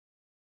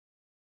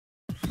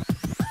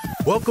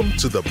Welcome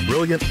to the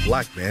Brilliant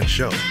Black Man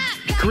Show,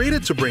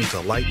 created to bring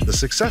to light the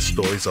success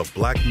stories of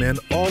black men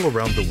all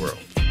around the world.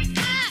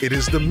 It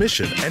is the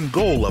mission and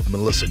goal of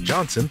Melissa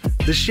Johnson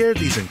to share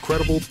these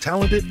incredible,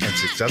 talented, and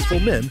successful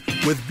men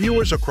with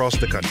viewers across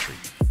the country.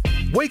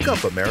 Wake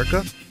up,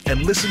 America,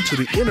 and listen to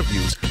the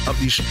interviews of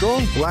these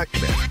strong black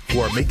men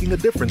who are making a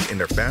difference in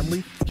their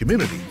family,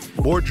 community,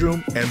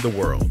 boardroom, and the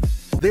world.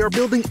 They are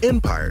building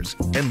empires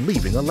and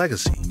leaving a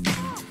legacy.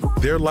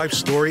 Their life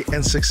story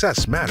and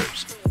success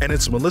matters, and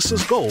it's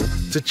Melissa's goal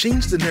to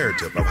change the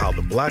narrative of how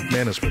the black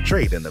man is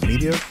portrayed in the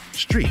media,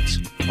 streets,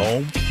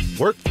 home,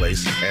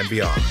 workplace, and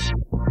beyond.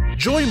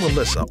 Join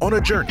Melissa on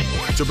a journey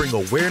to bring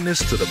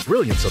awareness to the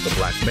brilliance of the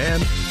black man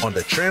on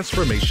the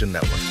Transformation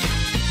Network.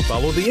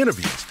 Follow the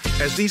interviews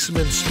as these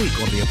men speak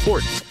on the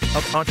importance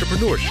of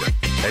entrepreneurship,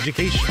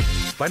 education,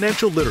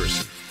 financial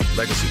literacy,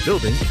 legacy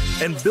building,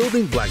 and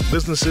building black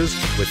businesses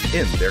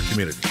within their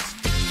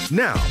communities.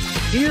 Now,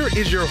 here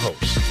is your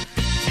host.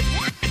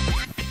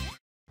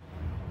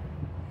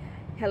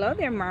 Hello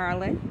there,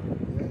 Marlon.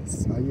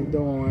 Yes, how you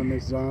doing,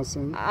 Ms.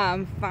 Johnson?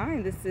 I'm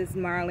fine. This is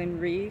Marlon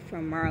Reid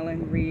from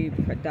Marlon Reid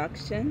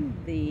Production,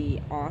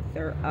 the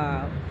author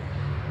of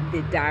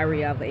The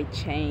Diary of a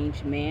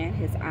Changed Man,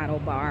 his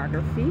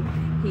autobiography.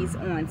 He's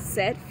on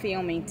set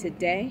filming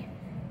today.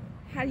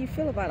 How do you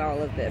feel about all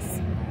of this?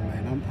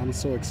 Man, I'm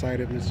so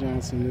excited, Ms.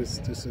 Johnson.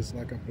 This is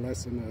like a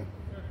blessing,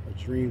 a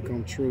dream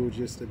come true,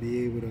 just to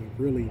be able to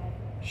really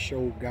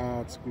show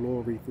God's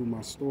glory through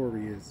my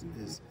story is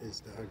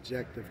the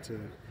objective to,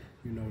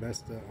 that's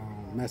the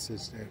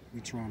message that we're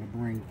trying to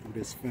bring through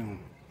this film.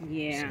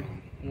 Yeah,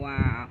 so.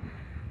 Wow.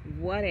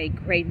 What a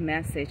great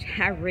message.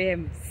 I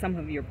read some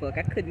of your book.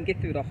 I couldn't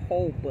get through the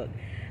whole book,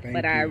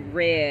 but I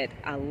read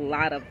a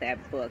lot of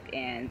that book,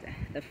 and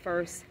the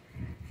first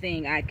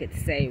thing I could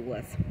say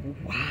was,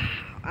 wow.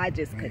 I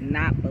just could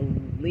not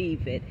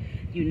believe it.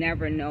 You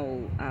never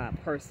know a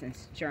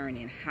person's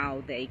journey and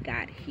how they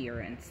got here,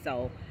 and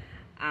so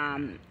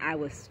I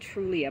was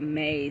truly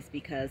amazed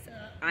because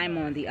I'm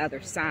on the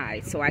other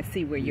side, so I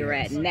see where you're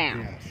at now.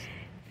 Yes.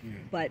 Yeah.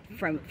 But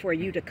for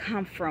you to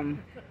come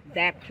from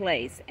that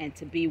place and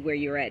to be where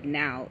you're at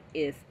now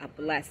is a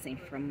blessing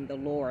from the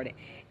Lord.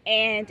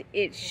 And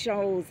it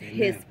shows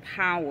His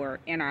power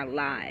in our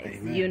lives.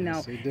 Amen.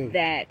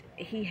 That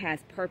He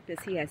has purpose,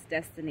 He has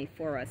destiny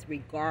for us,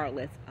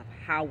 regardless of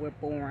how we're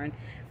born,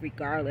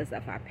 regardless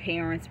of our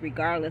parents,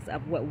 regardless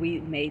of what we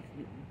may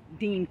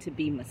deem to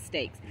be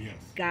mistakes. Yes.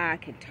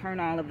 God can turn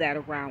all of that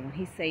around. When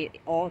He says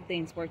all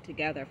things work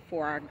together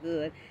for our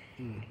good,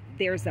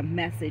 there's a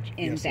message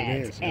in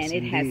that. And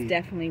it has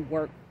definitely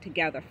worked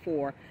together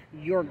for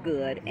your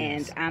good.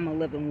 And I'm a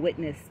living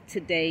witness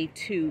today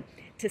to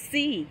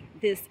see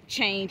this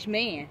changed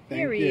man.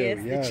 Here he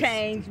is, the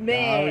changed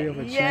man. Diary of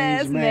a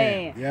changed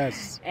man.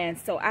 Yes. And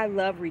so I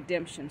love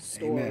redemption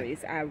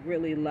stories. Amen. I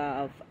really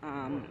love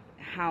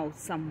how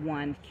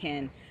someone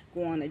can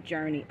go on a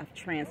journey of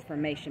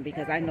transformation,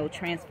 because I know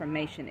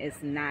transformation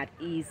is not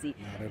easy.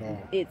 Not at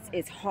all.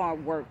 It's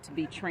hard work to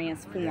be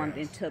transformed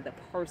into the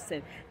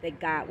person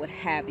that God would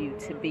have you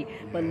to be.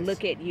 But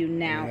look at you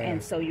now,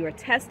 and so you're a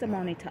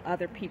testimony to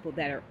other people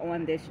that are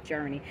on this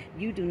journey.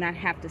 You do not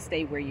have to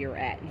stay where you're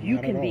at. You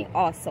can be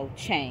also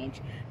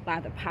changed by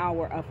the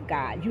power of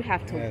God. You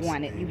have to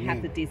want it. You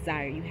have to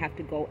desire. You have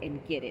to go and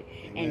get it.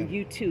 And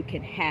you too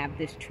can have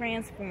this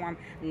transformed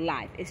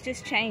life. It's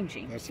just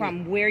changing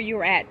from where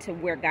you're at to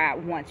where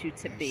God wants you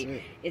to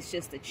be. It's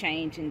just a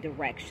change in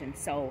direction.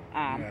 So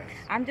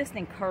I'm just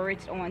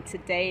encouraged on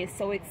today.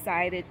 So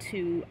excited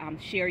to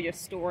share your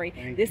story.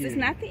 This is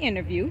not the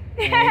interview.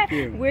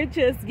 We're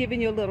just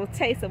giving you a little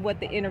taste of what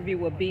the interview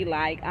will be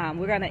like.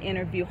 We're going to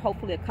interview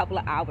hopefully a couple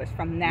of hours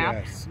from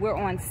now. We're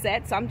on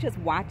set, so I'm just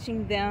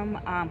watching them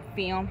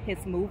film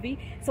his movie.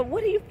 So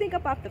what do you think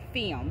about the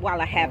film while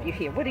I have you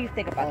here? What do you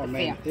think about the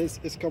film?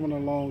 It's coming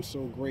along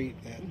so great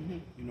that,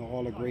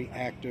 all the great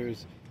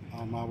actors.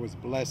 I was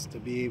blessed to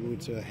be able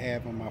to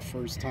have on my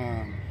first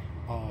time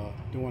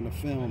doing the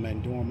film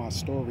and doing my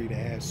story that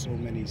has so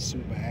many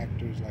super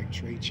actors like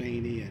Trey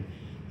Chaney and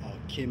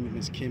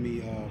Miss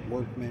Kimmy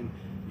Workman,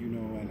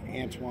 and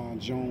Antoine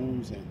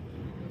Jones and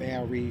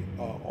Barry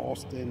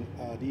Austin.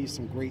 These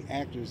some great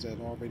actors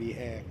that already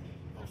have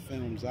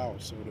films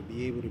out. So to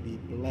be able to be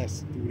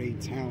blessed through their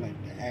talent,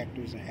 the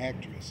actors and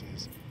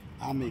actresses,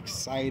 I'm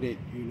excited.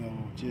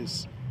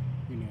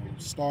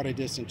 Started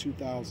this in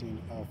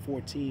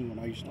 2014 when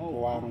I used to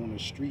go out on the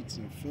streets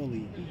in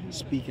Philly,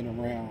 speaking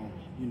around,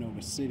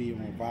 the city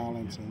on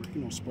violence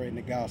and, spreading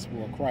the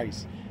gospel of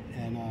Christ.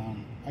 And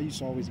I used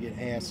to always get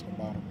asked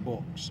about a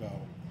book. So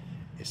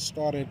it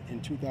started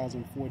in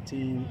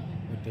 2014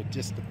 with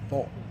just the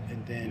thought.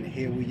 And then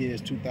here we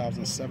is,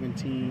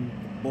 2017,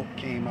 the book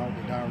came out,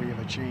 The Diary of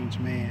a Changed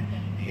Man.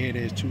 And here it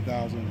is,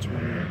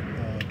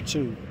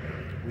 2022.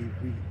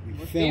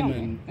 We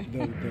filming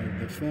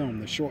the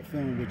film, the short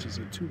film, which is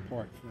a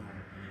 2-part film.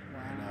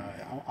 Wow.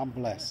 And I'm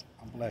blessed.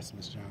 I'm blessed,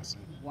 Ms.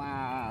 Johnson.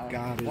 Wow.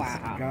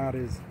 God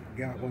is,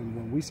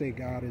 when we say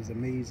God is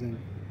amazing,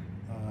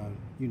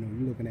 you know,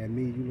 you're looking at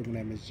me, you're looking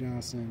at Ms.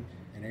 Johnson,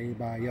 and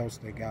everybody else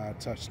that God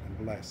touched and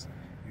blessed.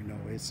 You know,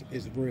 it's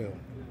real.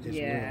 It's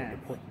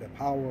real. The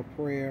power of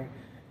prayer,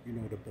 you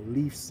know, the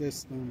belief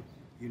system,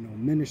 you know,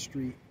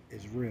 ministry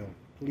is real.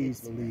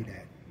 Please believe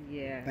that.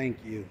 Yeah.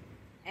 Thank you.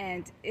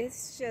 And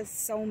it's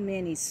just so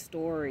many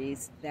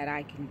stories that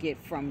I can get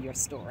from your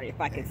story,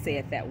 if I can say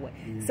it that way.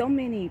 Yeah. So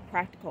many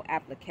practical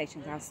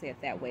applications, I'll say it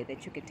that way,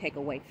 that you can take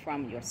away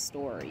from your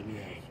story.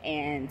 Yeah.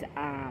 And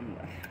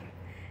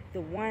the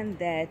one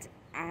that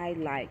I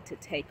like to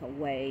take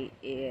away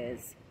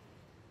is,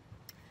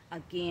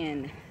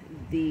 again,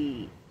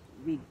 the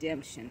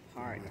redemption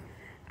part. Yeah.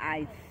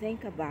 I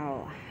think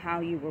about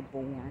how you were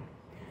born.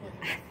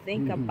 I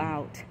think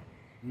about...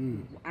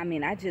 I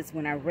mean,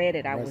 when I read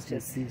it, I was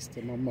just... Peace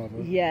to my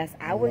mother. Yes,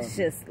 I was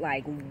just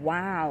like,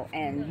 wow.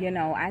 And, you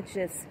know,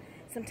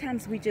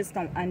 sometimes we just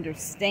don't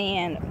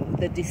understand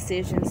the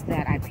decisions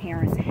that our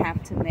parents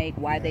have to make,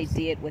 why they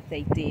did what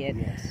they did.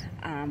 Yes.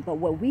 But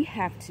what we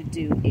have to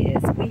do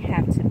is we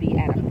have to be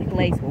at a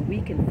place where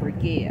we can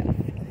forgive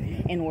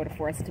in order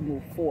for us to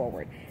move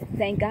forward.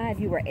 Thank God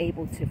you were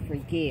able to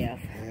forgive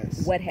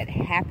what had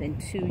happened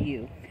to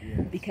you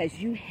because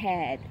you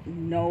had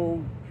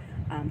no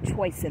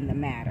choice in the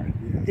matter.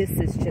 This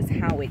is just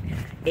how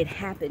it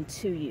happened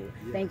to you.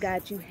 Thank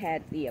God you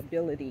had the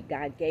ability,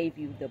 God gave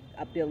you the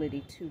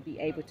ability to be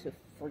able to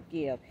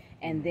forgive,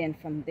 and then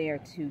from there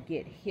to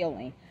get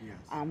healing.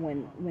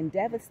 When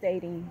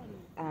devastating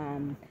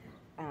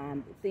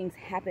things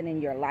happen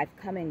in your life,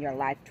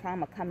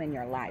 trauma come in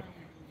your life,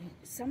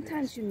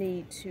 sometimes you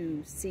need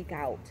to seek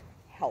out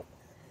help.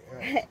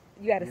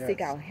 You got to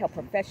seek out help,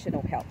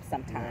 professional help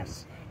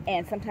sometimes,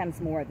 and sometimes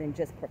more than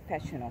just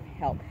professional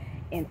help,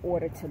 in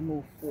order to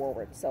move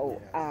forward.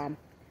 So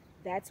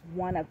that's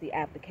one of the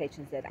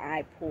applications that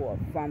I pull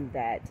from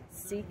that: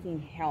 seeking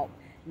help,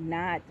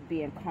 not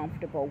being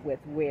comfortable with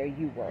where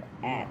you were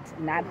at,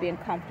 not being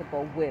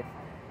comfortable with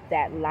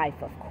that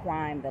life of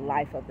crime, the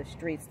life of the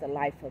streets, the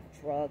life of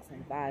drugs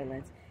and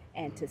violence,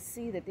 and to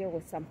see that there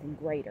was something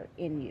greater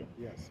in you.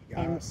 Yes,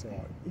 God saw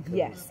it.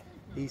 Yes.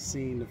 He's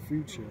seen the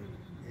future.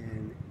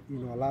 And, you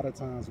know, a lot of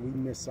times we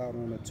miss out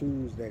on the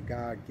tools that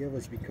God gives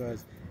us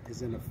because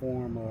it's in the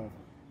form of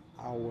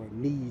our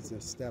needs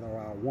instead of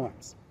our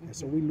wants. And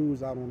so we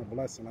lose out on a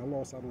blessing. I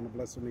lost out on a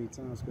blessing many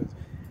times because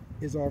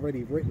it's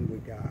already written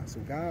with God. So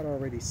God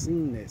already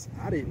seen this.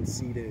 I didn't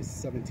see this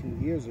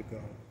 17 years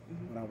ago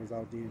when I was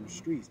out there in the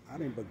streets. I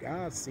didn't, but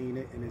God seen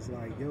it, and it's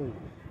like, yo,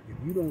 if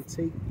you don't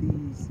take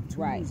these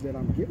tools that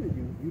I'm giving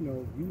you, you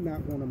know, you're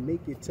not going to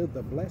make it to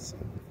the blessing.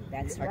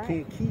 That's I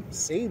can't keep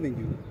saving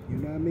you.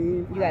 You know what I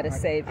mean? You got to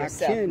save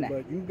yourself. I can,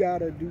 but you got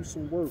to do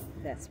some work.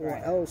 That's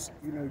right. Or else,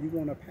 you know, you're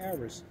going to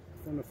perish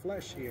from the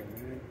flesh here,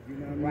 man. You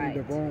know what I mean?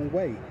 Right. The wrong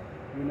way.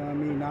 You know what I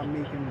mean? Not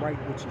making right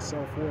with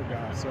yourself or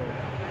God. So,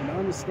 and I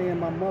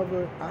understand my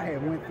mother, I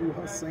had went through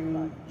her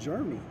same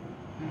journey.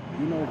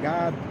 You know,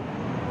 God,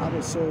 I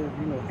was so,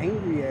 you know,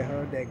 angry at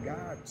her that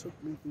God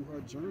took me through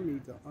her journey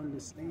to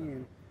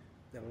understand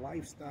the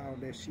lifestyle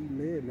that she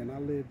lived. And I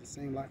lived the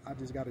same life. I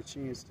just got a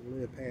chance to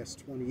live past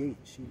 28.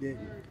 She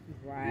didn't.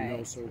 Right. You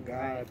know, so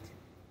God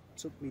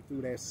took me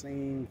through that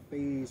same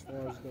phase as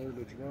far as though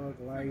the drug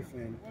life,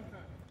 and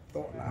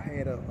thought I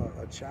had a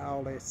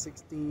child at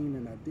 16,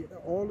 and I did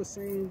all the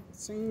same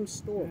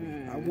story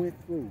I went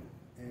through,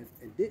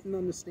 and didn't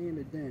understand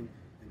it then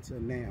until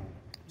now,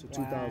 to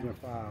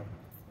 2005,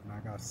 when I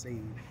got saved,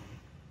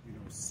 you know,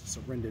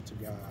 surrendered to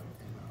God.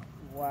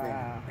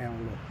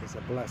 And look, it's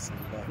a blessing.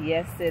 But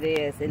yes, it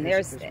is, and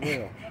there's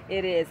real.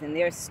 It is, and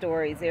there's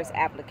stories, there's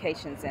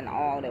applications in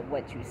all of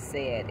what you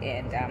said,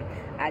 and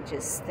I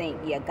just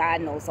think,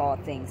 God knows all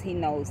things. He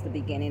knows the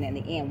beginning and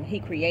the end. When He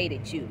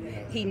created you,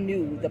 He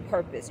knew the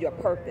purpose, your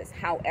purpose.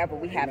 However,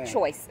 we have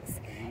choices,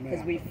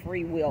 because we're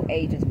free will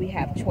agents. We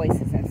have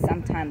choices, and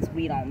sometimes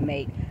we don't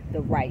make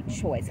the right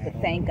choice. But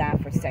thank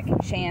God for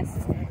second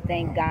chances.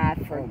 Thank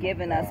God for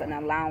giving us and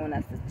allowing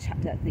us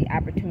the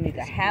opportunity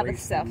to have a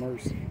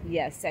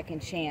second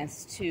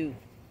chance to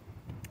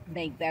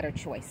make better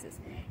choices,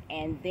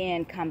 and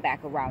then come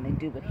back around and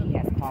do what He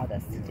has called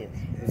us to do.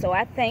 So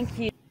I thank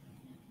you.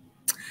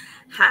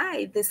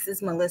 Hi, this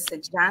is Melissa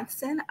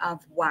Johnson of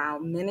Wow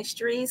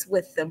Ministries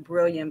with the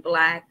Brilliant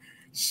Black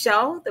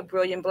Show, the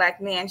Brilliant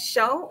Black Man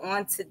Show,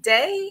 on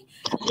today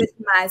with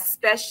my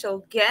special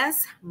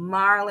guest,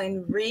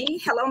 Marlon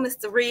Reid. Hello,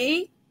 Mr.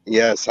 Reid.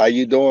 Yes, how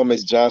you doing,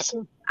 Ms.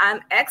 Johnson?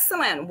 I'm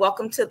excellent.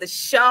 Welcome to the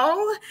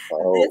show.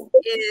 This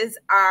is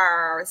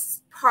our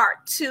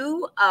part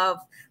 2 of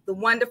the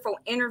wonderful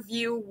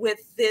interview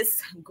with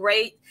this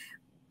great,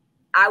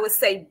 I would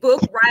say,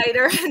 book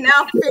writer,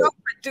 now film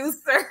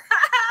producer.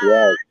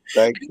 Yes,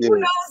 thank you. Who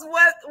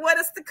knows what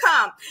is to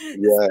come? Yes.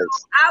 So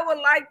I would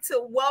like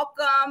to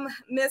welcome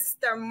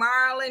Mr.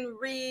 Marlon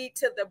Reid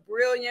to the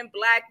Brilliant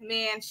Black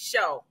Man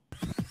Show.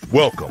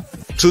 Welcome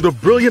to the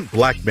Brilliant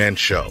Black Man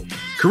Show,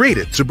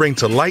 created to bring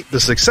to light the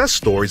success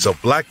stories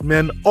of Black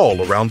men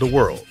all around the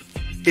world.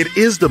 It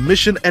is the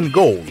mission and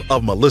goal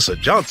of Melissa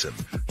Johnson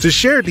to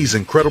share these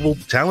incredible,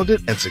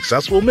 talented, and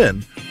successful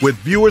men with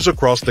viewers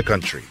across the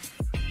country.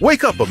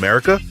 Wake up,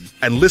 America,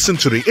 and listen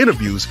to the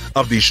interviews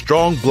of these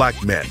strong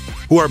Black men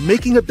who are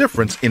making a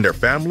difference in their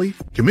family,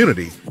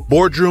 community,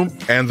 boardroom,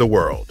 and the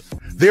world.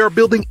 They are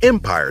building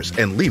empires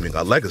and leaving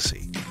a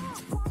legacy.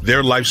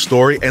 Their life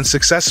story and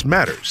success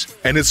matters,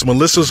 and it's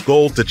Melissa's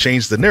goal to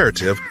change the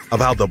narrative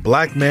of how the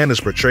Black man is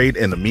portrayed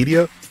in the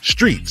media,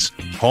 streets,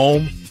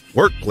 home,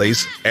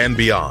 workplace, and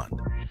beyond.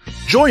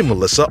 Join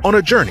Melissa on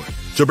a journey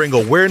to bring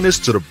awareness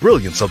to the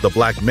brilliance of the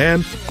Black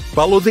man.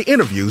 Follow the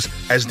interviews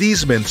as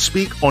these men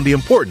speak on the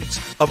importance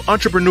of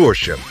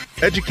entrepreneurship,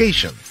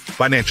 education,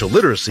 financial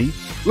literacy,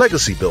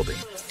 legacy building,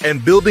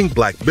 and building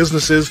Black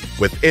businesses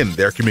within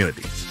their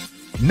communities.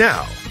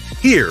 Now,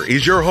 here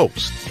is your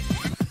host.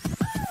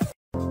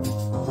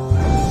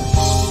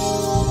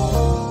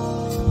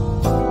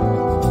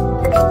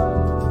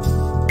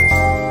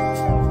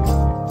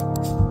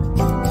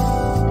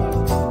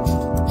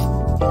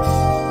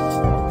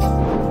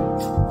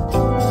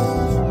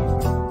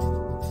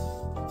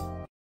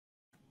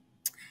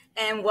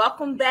 And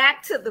welcome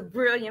back to the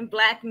Brilliant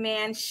Black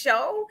Man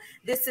Show.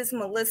 This is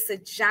Melissa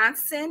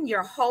Johnson,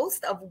 your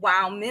host of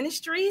Wow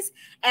Ministries.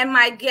 And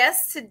my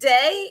guest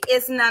today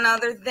is none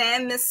other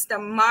than Mr.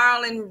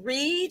 Marlon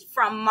Reid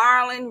from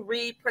Marlon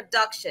Reid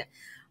Production.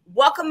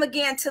 Welcome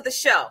again to the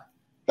show.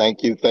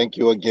 Thank you. Thank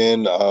you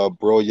again,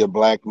 Brilliant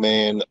Black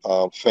Man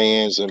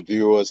fans and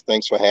viewers.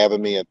 Thanks for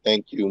having me. And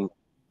thank you,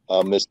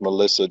 Miss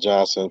Melissa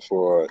Johnson,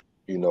 for,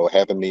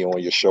 having me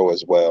on your show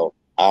as well.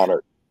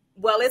 Honored.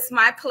 Well, it's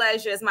my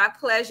pleasure. It's my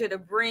pleasure to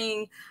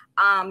bring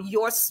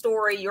your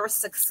story, your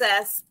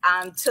success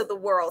to the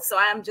world. So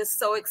I'm just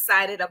so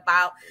excited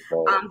about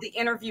the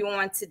interview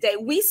on today.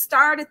 We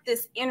started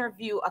this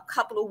interview a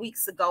couple of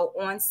weeks ago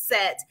on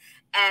set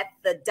at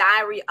the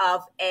Diary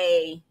of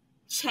a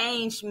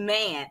Changed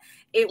Man.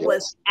 It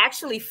was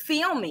actually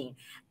filming.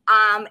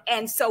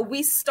 And so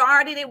we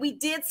started it. We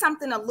did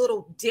something a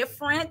little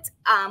different.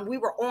 We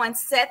were on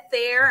set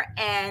there,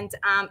 and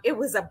it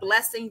was a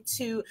blessing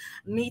to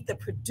meet the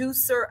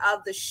producer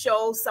of the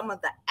show, some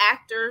of the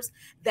actors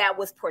that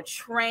was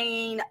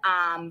portraying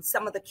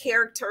some of the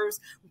characters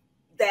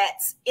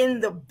that's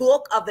in the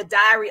book of the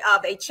Diary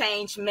of a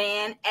Changed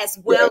Man, as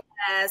well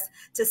as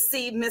to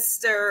see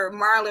Mr.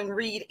 Marlon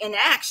Reid in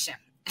action.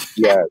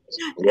 Yes.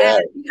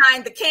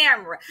 Behind the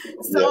camera.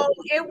 So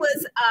it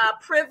was a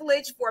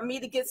privilege for me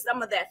to get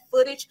some of that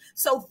footage.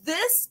 So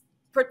this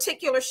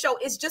particular show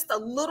is just a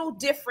little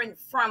different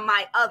from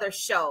my other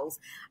shows.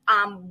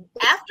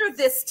 After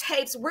this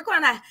tapes, we're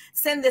going to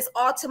send this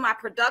all to my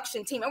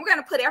production team, and we're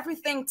going to put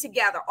everything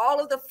together,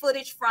 all of the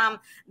footage from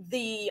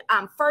the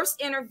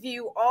first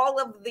interview, all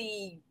of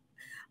the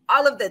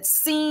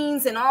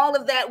scenes and all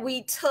of that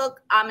we took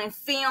and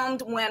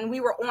filmed when we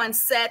were on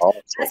set,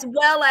 as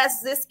well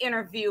as this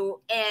interview.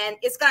 And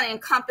it's going to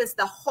encompass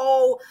the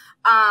whole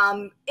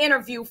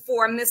interview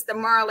for Mr.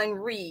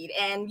 Marlon Reid.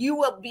 And you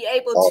will be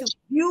able to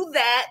view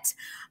that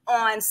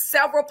on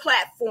several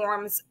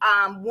platforms.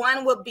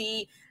 One will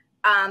be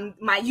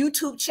my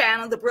YouTube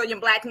channel, the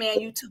Brilliant Black Man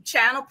YouTube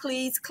channel.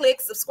 Please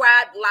click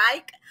subscribe,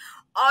 like.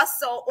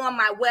 Also on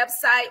my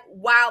website,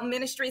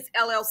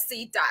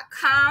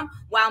 wowministriesllc.com,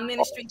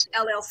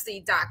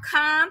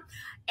 wowministriesllc.com,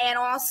 and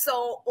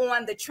also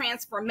on the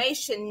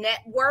Transformation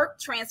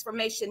Network,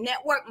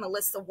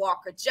 Melissa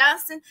Walker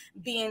Johnson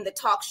being the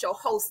talk show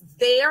host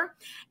there,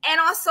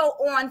 and also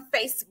on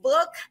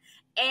Facebook,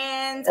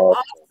 and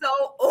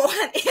also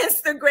on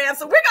Instagram.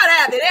 So we're gonna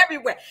have it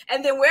everywhere.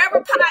 And then wherever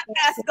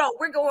podcasts go,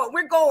 we're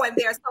going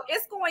there. So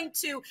it's going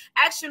to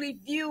actually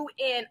view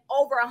in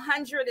over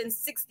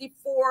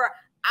 164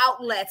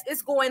 outlets.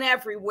 It's going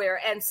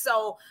everywhere. And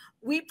so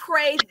we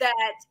pray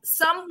that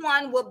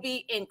someone will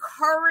be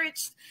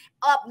encouraged,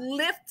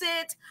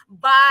 uplifted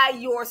by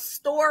your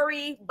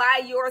story,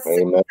 by your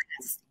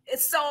success.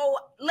 So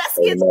let's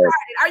get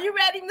started. Are you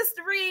ready,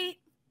 Mr. Reid?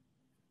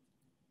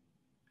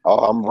 Oh,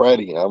 I'm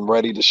ready. I'm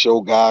ready to show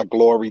God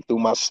glory through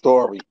my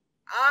story.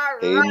 All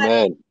right.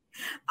 Amen.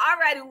 All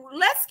right.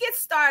 Let's get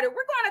started.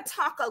 We're going to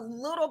talk a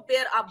little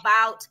bit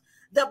about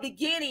the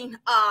beginning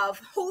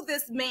of who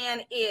this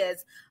man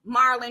is,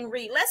 Marlon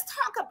Reid. Let's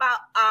talk about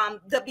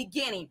the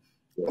beginning.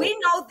 We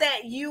know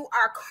that you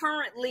are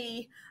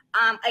currently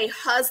a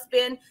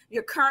husband.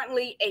 You're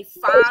currently a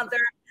father.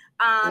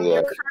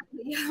 You're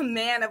currently a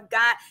man of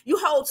God. You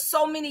hold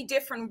so many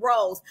different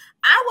roles.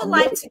 I would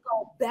like to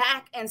go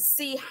back and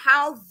see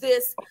how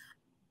this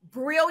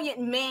brilliant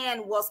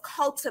man was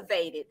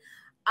cultivated.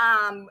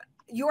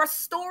 Your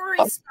story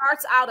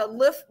starts out a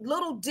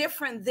little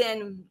different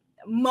than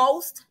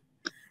most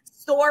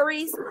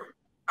stories,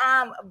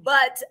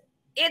 but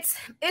it's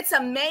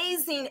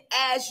amazing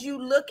as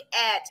you look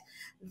at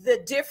the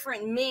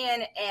different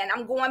men, and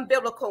I'm going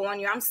biblical on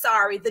you. I'm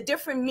sorry. The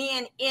different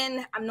men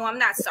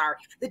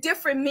the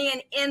different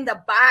men in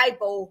the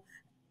Bible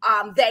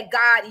that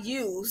God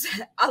used.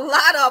 A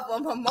lot of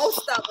them, or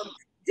most of them,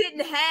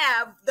 didn't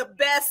have the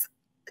best,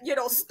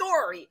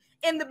 story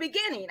in the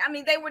beginning. I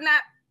mean, they were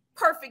not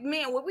perfect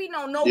men. Well, we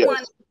know no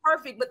one is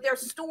perfect, but their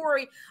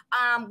story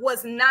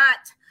was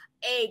not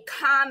a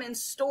common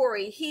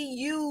story. He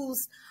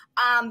used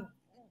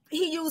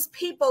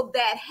people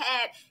that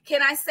had,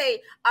 can I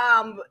say,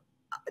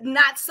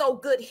 not so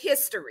good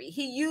history.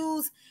 He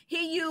used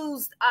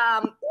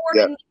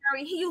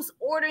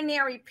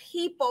ordinary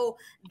people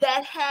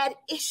that had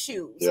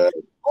issues,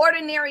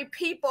 ordinary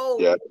people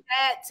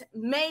that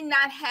may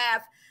not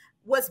have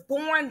was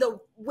born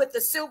with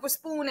the silver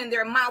spoon in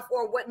their mouth,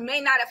 or what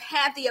may not have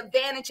had the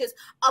advantages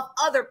of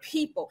other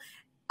people.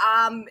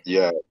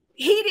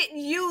 He didn't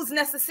use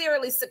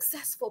necessarily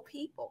successful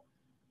people.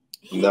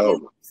 He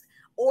used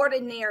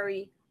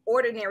ordinary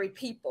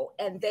people,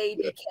 and they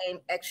became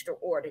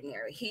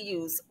extraordinary. He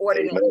used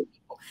ordinary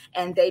people,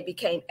 and they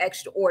became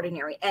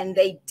extraordinary, and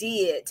they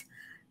did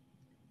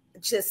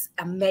just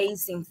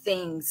amazing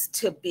things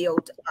to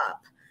build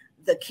up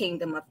the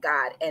kingdom of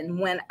God. And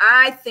when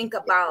I think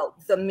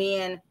about the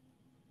men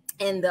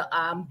in the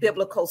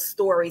biblical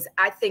stories,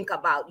 I think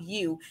about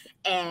you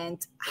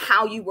and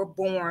how you were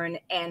born,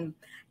 and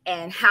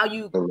how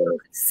you were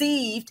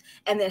conceived,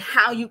 and then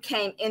how you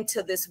came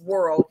into this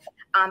world.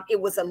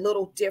 It was a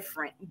little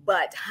different,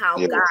 but how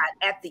God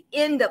at the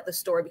end of the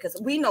story, because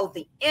we know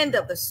the end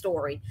of the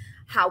story,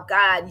 how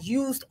God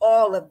used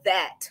all of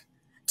that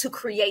to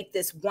create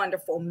this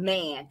wonderful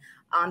man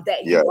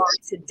that you are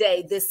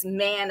today, this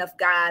man of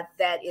God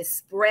that is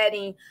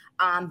spreading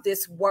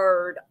this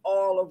word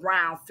all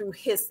around through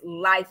his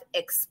life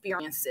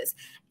experiences.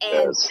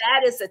 And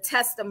that is a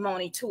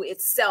testimony to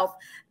itself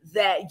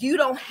that you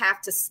don't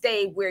have to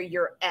stay where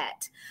you're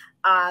at.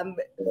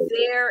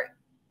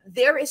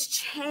 There is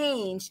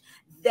change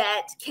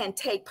that can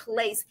take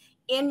place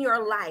in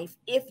your life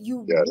if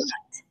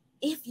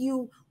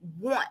you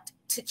want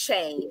to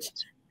change.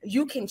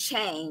 You can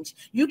change.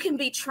 You can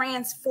be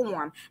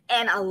transformed,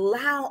 and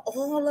allow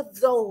all of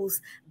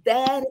those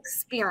bad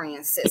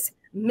experiences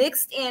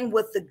mixed in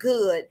with the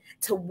good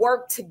to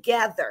work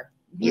together,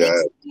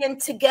 mixed in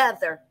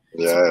together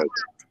to work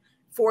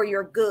for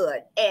your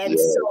good. And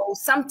so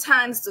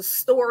sometimes the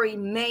story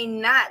may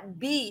not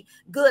be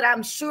good.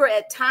 I'm sure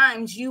at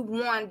times you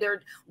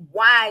wondered,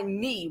 why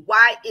me?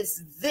 Why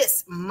is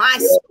this my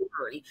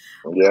story?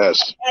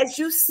 As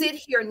you sit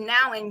here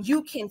now and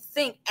you can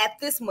think at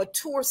this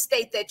mature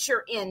state that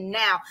you're in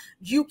now,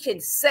 you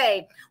can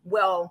say,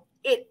 well,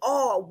 it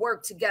all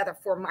worked together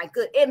for my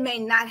good. It may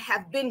not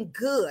have been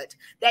good.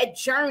 That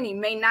journey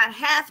may not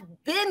have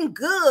been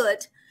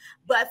good,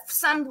 but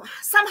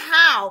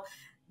somehow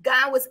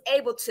God was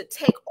able to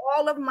take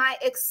all of my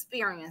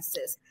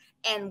experiences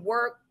and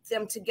work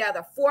them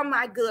together for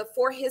my good,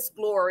 for his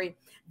glory,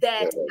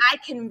 that I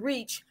can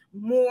reach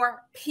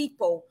more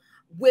people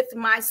with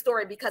my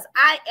story, because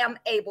I am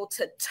able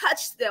to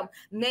touch them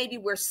maybe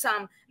where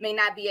some may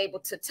not be able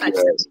to touch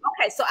them.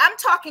 Okay, so I'm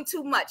talking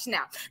too much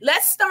now.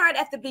 Let's start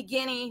at the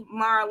beginning,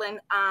 Marlon,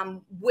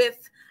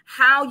 with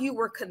how you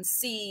were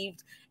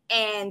conceived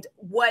and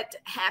what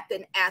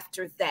happened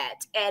after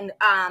that. And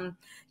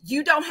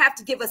you don't have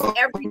to give us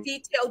every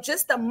detail,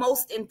 just the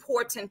most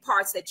important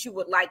parts that you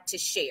would like to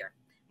share.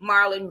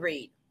 Marlon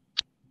Reid.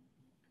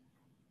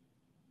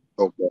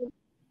 Okay.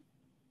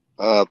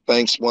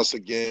 Thanks once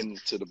again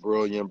to the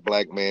Brilliant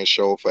Black Man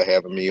Show for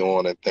having me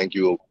on, and thank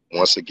you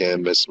once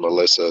again, Miss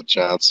Melissa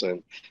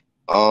Johnson,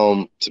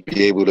 to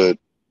be able to,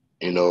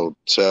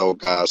 tell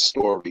God's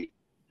story,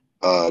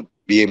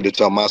 be able to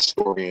tell my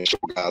story and show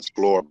God's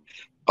glory.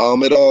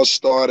 It all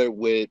started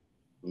with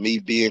me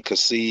being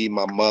conceived.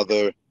 My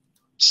mother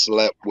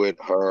slept with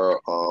her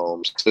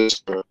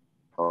sister,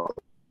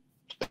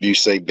 you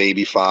say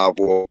baby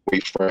father or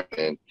boyfriend,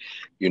 and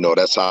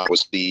that's how I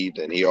was conceived.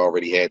 And he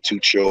already had 2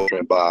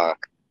 children by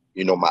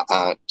my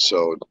aunt,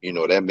 so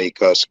that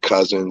make us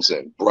cousins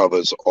and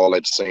brothers all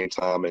at the same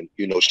time. And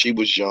she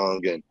was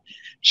young and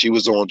she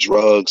was on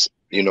drugs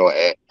at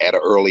an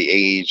early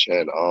age,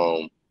 and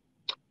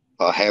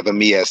having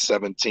me at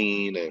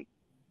 17 and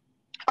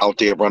out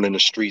there running the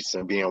streets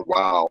and being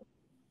wild.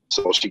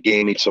 So she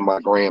gave me to my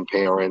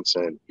grandparents,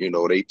 and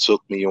they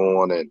took me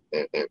on and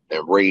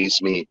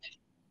raised me.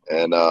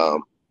 And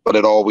but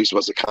it always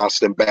was a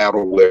constant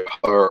battle with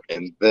her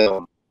and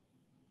them,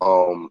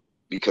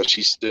 because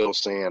she's still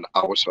saying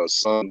I was her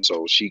son,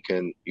 so she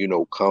can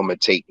come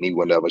and take me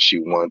whenever she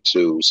wants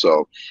to.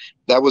 So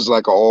that was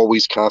like a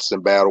always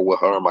constant battle with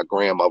her and my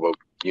grandmother,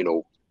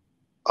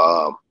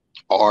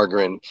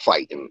 arguing,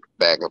 fighting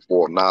back and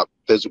forth, not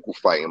physical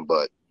fighting,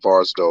 but as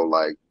far as though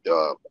like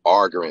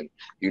arguing,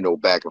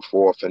 back and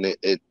forth. And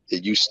it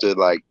used to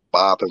like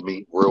bother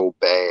me real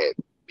bad,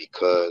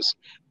 because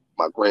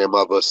my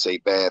grandmother say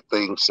bad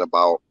things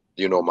about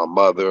my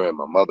mother, and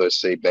my mother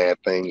say bad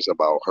things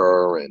about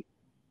her. And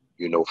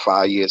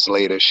 5 years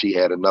later she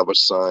had another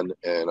son,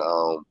 and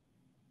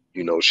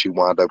she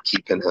wound up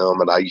keeping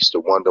him, and I used to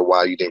wonder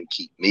why you didn't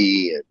keep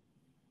me, and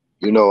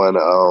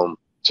and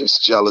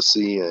just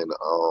jealousy, and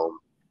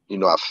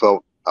I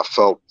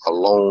felt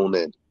alone,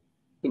 and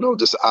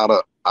just out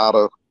of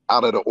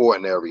the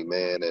ordinary,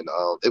 man. And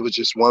it was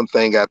just one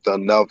thing after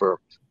another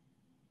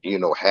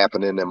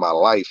happening in my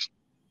life.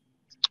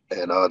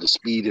 And to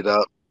speed it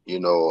up,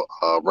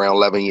 around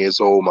 11 years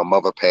old, my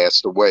mother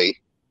passed away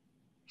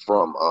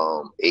from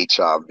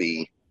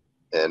HIV.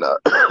 and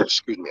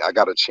excuse me, I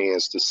got a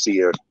chance to see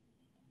her.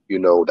 You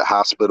know, the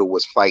hospital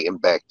was fighting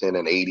back then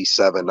in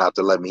 '87 not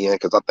to let me in,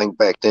 because I think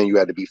back then you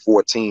had to be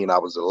 14. I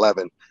was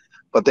 11,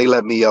 but they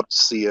let me up to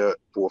see her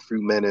for a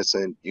few minutes,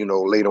 and you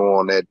know, later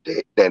on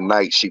that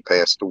night she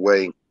passed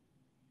away.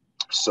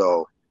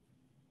 So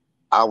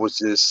I was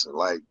just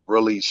like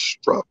really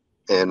struck,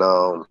 and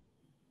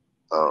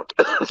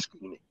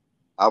excuse me,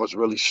 I was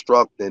really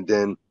struck. And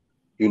then,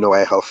 you know,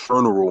 at her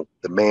funeral,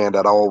 the man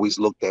that I always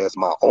looked at as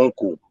my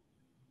uncle,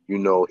 you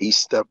know, he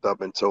stepped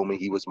up and told me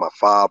he was my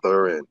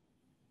father. And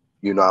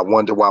you know, I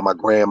wonder why my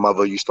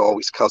grandmother used to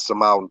always cuss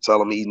him out and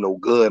tell him he's no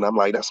good. And I'm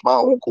like, that's my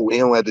uncle. He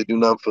don't have to do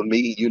nothing for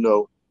me. You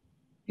know,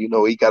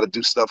 he got to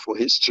do stuff for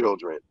his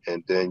children.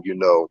 And then, you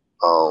know,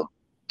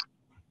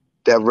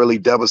 that really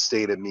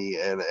devastated me.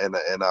 And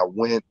I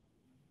went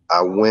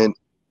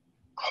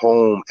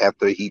home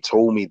after he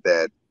told me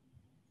that.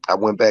 I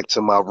went back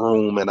to my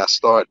room and I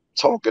started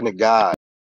talking to God.